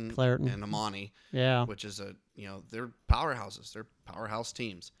 Clareton. And Amani. Yeah. Which is they're powerhouses. They're powerhouse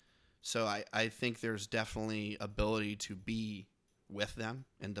teams. So I think there's definitely ability to be with them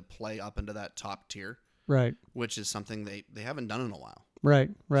and to play up into that top tier. Right. Which is something they haven't done in a while. Right.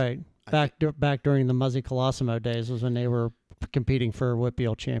 Right. Back during the Muzzy Colosimo days was when they were competing for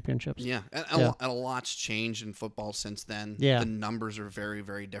Whitfield championships. Yeah. And a lot's changed in football since then. Yeah. The numbers are very,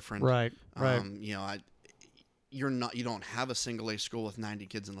 very different. Right. Right. You don't have a single A school with 90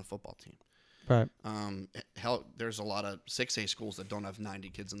 kids in the football team. Right. Hell, there's a lot of 6A schools that don't have 90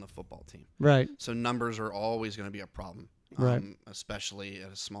 kids in the football team. Right. So numbers are always going to be a problem. Right. Especially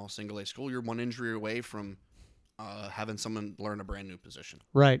at a small single A school. You're one injury away from having someone learn a brand new position.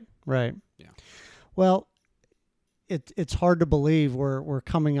 Right. Right. Yeah. Well, it's hard to believe we're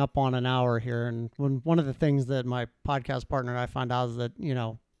coming up on an hour here, and one of the things that my podcast partner and I found out is that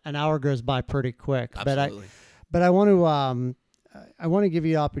an hour goes by pretty quick. Absolutely. But I want to give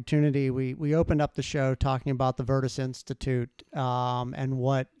you the opportunity. We opened up the show talking about the Virtus Institute and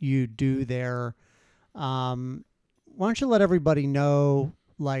what you do there. Why don't you let everybody know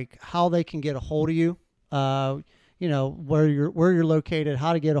how they can get a hold of you? Where you're located,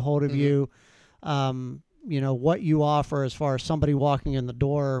 how to get a hold of you. What you offer as far as somebody walking in the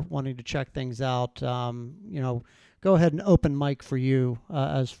door wanting to check things out. Go ahead and open mic for you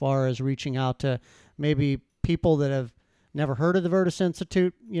as far as reaching out to maybe people that have never heard of the Virtus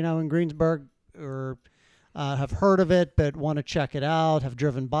Institute, in Greensburg, or have heard of it but want to check it out, have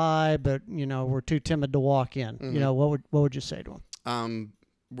driven by, but we're too timid to walk in. What would you say to them?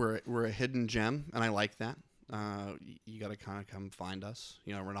 We're a hidden gem, and I like that. You got to kind of come find us.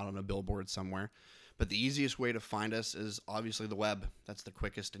 We're not on a billboard somewhere. But the easiest way to find us is obviously the web. That's the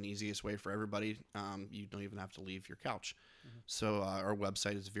quickest and easiest way for everybody. You don't even have to leave your couch. So our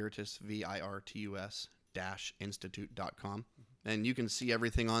website is Virtus, VIRTUS -institute.com. And you can see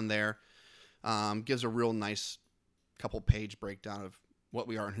everything on there. Gives a real nice couple-page breakdown of what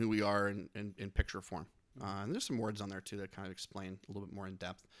we are and who we are in picture form. And there's some words on there, too, that kind of explain a little bit more in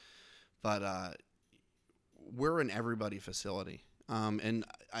depth. But we're an everybody facility. And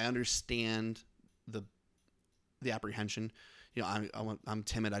I understand the apprehension. I'm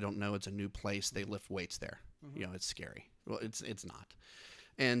timid. I don't know. It's a new place. They lift weights there. It's scary. Well, it's not.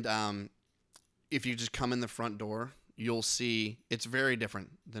 And if you just come in the front door, you'll see it's very different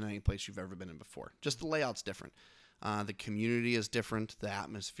than any place you've ever been in before. Just the layout's different. The community is different. The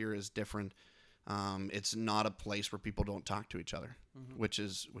atmosphere is different. It's not a place where people don't talk to each other, which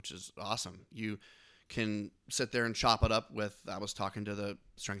is awesome. You can sit there and chop it up with. I was talking to the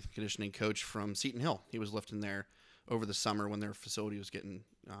strength and conditioning coach from Seton Hill. He was lifting there over the summer when their facility was getting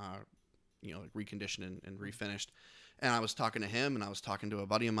reconditioned and refinished. And I was talking to him, and I was talking to a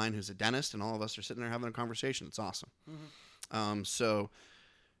buddy of mine who's a dentist, and all of us are sitting there having a conversation. It's awesome. So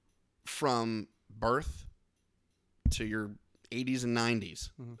from birth to your 80s and 90s,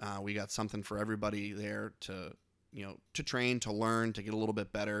 we got something for everybody there to train, to learn, to get a little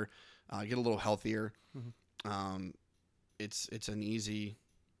bit better, get a little healthier. It's an easy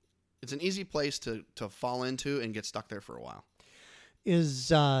place to fall into and get stuck there for a while.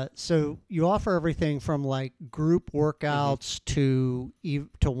 So you offer everything from like group workouts to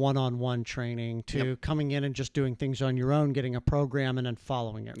one-on-one training to coming in and just doing things on your own, getting a program and then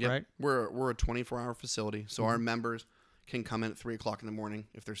following it, right? We're a 24-hour facility, so our members can come in at 3:00 in the morning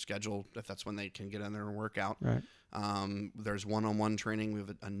if they're scheduled, if that's when they can get in there and work out. Right. There's one-on-one training. We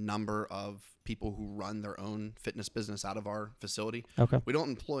have a number of people who run their own fitness business out of our facility. Okay. We don't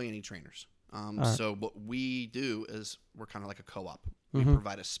employ any trainers. Right. So what we do is we're kind of like a co-op. We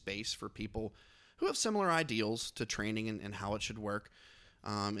provide a space for people who have similar ideals to training and how it should work.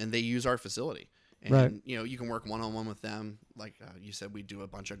 And they use our facility. And, right. You can work one-on-one with them. Like you said, we do a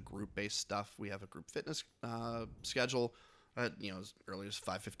bunch of group-based stuff. We have a group fitness schedule, as early as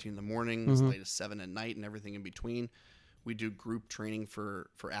 5:15 in the morning, as late as 7 at night, and everything in between. We do group training for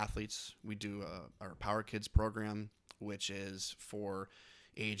athletes. We do our Power Kids program, which is for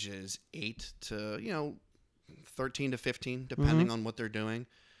ages 8 to 13 to 15, depending on what they're doing.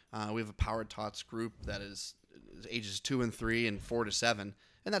 We have a Power Tots group that is ages 2 and 3 and 4 to 7,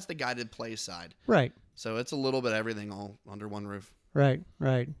 and that's the guided play side. Right. So it's a little bit of everything all under one roof. Right.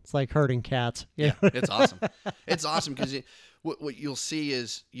 It's like herding cats. Yeah, it's awesome. It's awesome because what you'll see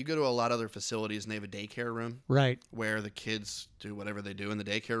is you go to a lot of other facilities and they have a daycare room. Right. Where the kids do whatever they do in the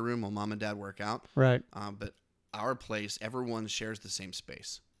daycare room while mom and dad work out. Right. But our place, everyone shares the same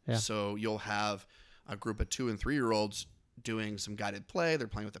space. Yeah. So you'll have a group of 2 and 3-year-olds doing some guided play. They're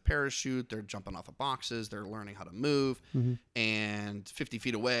playing with a parachute. They're jumping off of boxes. They're learning how to move. And 50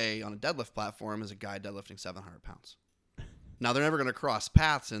 feet away on a deadlift platform is a guy deadlifting 700 pounds. Now, they're never going to cross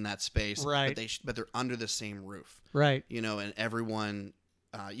paths in that space, right. but they're under the same roof. Right. And everyone,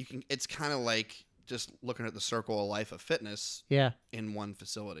 it's kind of like just looking at the circle of life of fitness in one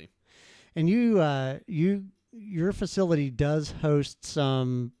facility. And your facility does host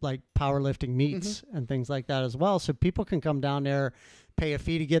some like powerlifting meets and things like that as well. So people can come down there, pay a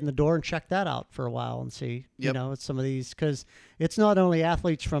fee to get in the door and check that out for a while and see, it's some of these, because it's not only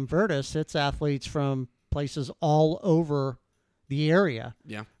athletes from Virtus, it's athletes from places all over the area.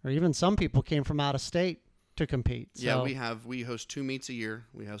 Yeah. Or even some people came from out of state to compete. So. Yeah, we host 2 meets a year.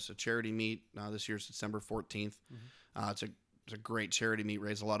 We host a charity meet. This year's December 14th. It's a great charity meet,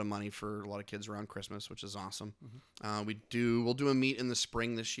 raise a lot of money for a lot of kids around Christmas, which is awesome. We'll do a meet in the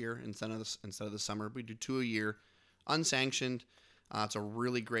spring this year instead of the summer. We do 2 a year, unsanctioned. It's a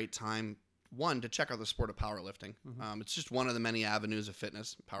really great time, one, to check out the sport of powerlifting. It's just one of the many avenues of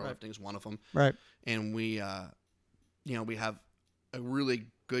fitness. Powerlifting is one of them. Right. And we have a really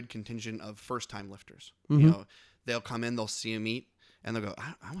good contingent of first-time lifters. They'll come in, they'll see a meet, and they'll go,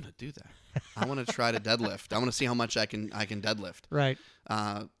 I want to do that. I want to try to deadlift. I want to see how much I can deadlift. Right.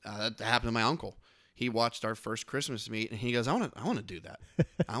 That happened to my uncle. He watched our first Christmas meet, and he goes, I want to do that.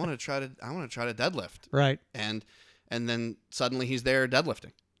 I want to try to deadlift. Right. And then suddenly he's there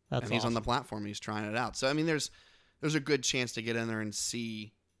deadlifting. That's and he's awesome. on the platform. He's trying it out. So I mean, there's a good chance to get in there and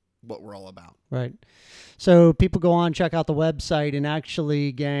see what we're all about. Right. So people go on, check out the website, and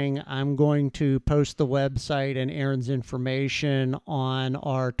actually, gang, I'm going to post the website and Aaron's information on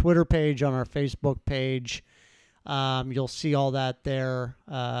our Twitter page, on our Facebook page. You'll see all that there.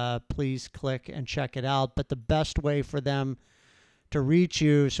 Please click and check it out. But the best way for them to reach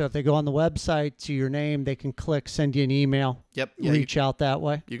you, so if they go on the website to your name, they can click, send you an email. Yep. Reach out that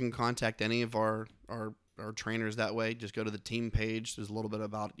way. You can contact any of our trainers that way. Just go to the team page. There's a little bit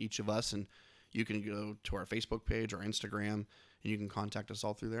about each of us, and you can go to our Facebook page or Instagram, and you can contact us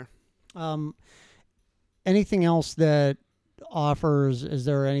all through there. Anything else that offers? Is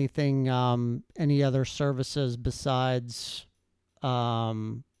there anything, any other services besides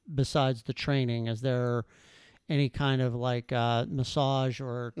the training? Is there any kind of like massage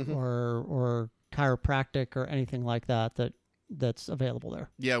or chiropractic or anything like that's available there?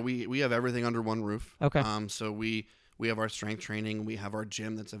 Yeah, we have everything under one roof. Okay. So we have our strength training. We have our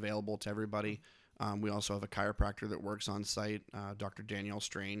gym that's available to everybody. We also have a chiropractor that works on site, Dr. Danielle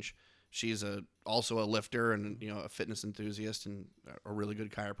Strange, She's also a lifter and a fitness enthusiast and a really good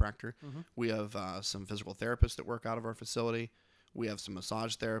chiropractor. We have some physical therapists that work out of our facility. We have some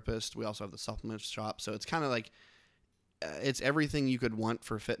massage therapists. We also have the supplement shop. So it's kind of like it's everything you could want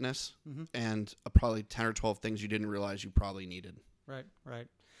for fitness and probably 10 or 12 things you didn't realize you probably needed. Right.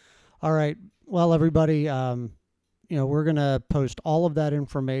 All right. Well, everybody, we're going to post all of that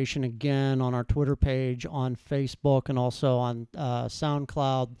information again on our Twitter page, on Facebook, and also on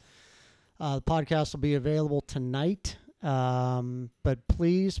SoundCloud. The podcast will be available tonight. But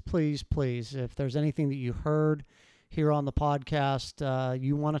please, if there's anything that you heard here on the podcast,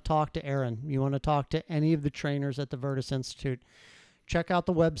 you want to talk to Aaron, you want to talk to any of the trainers at the Virtus Institute, check out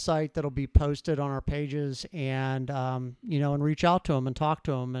the website that'll be posted on our pages and reach out to them and talk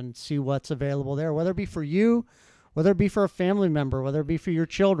to them and see what's available there, whether it be for you, whether it be for a family member, whether it be for your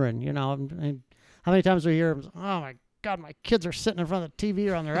children. And how many times we hear, oh my God, my kids are sitting in front of the TV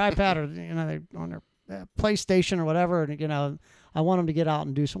or on their iPad or, they're on their PlayStation or whatever. And, I want them to get out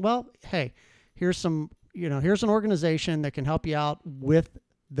and do some, well, hey, here's an organization that can help you out with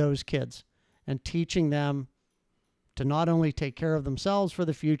those kids and teaching them to not only take care of themselves for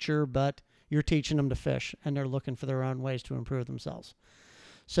the future, but you're teaching them to fish and they're looking for their own ways to improve themselves.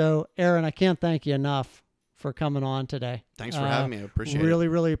 So, Aaron, I can't thank you enough for coming on today. Thanks for having me. I appreciate it.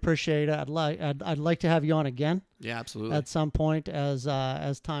 Really appreciate it. I'd like to have you on again. Yeah, absolutely. At some point as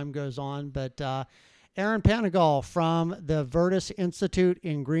time goes on. But Aaron Panagal from the Virtus Institute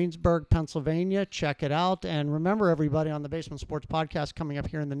in Greensburg, Pennsylvania. Check it out. And remember, everybody, on the Basement Sports Podcast coming up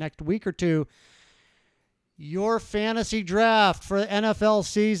here in the next week or two, your fantasy draft for the NFL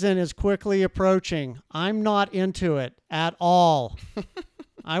season is quickly approaching. I'm not into it at all.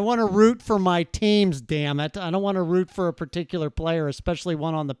 I want to root for my teams, damn it. I don't want to root for a particular player, especially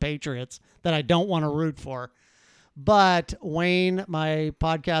one on the Patriots that I don't want to root for. But Wayne, my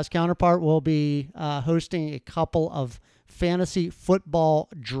podcast counterpart, will be hosting a couple of fantasy football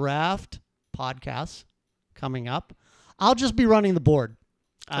draft podcasts coming up. I'll just be running the board.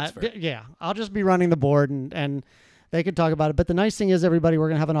 I'll just be running the board and they can talk about it. But the nice thing is, everybody, we're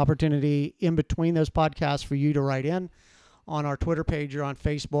going to have an opportunity in between those podcasts for you to write in on our Twitter page or on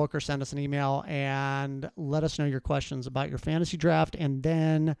Facebook or send us an email and let us know your questions about your fantasy draft. And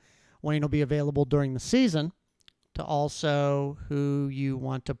then Wayne will be available during the season to also who you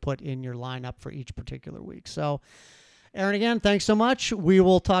want to put in your lineup for each particular week. So, Aaron, again, thanks so much. We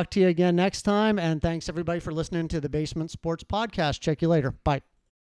will talk to you again next time. And thanks, everybody, for listening to the Basement Sports Podcast. Check you later. Bye.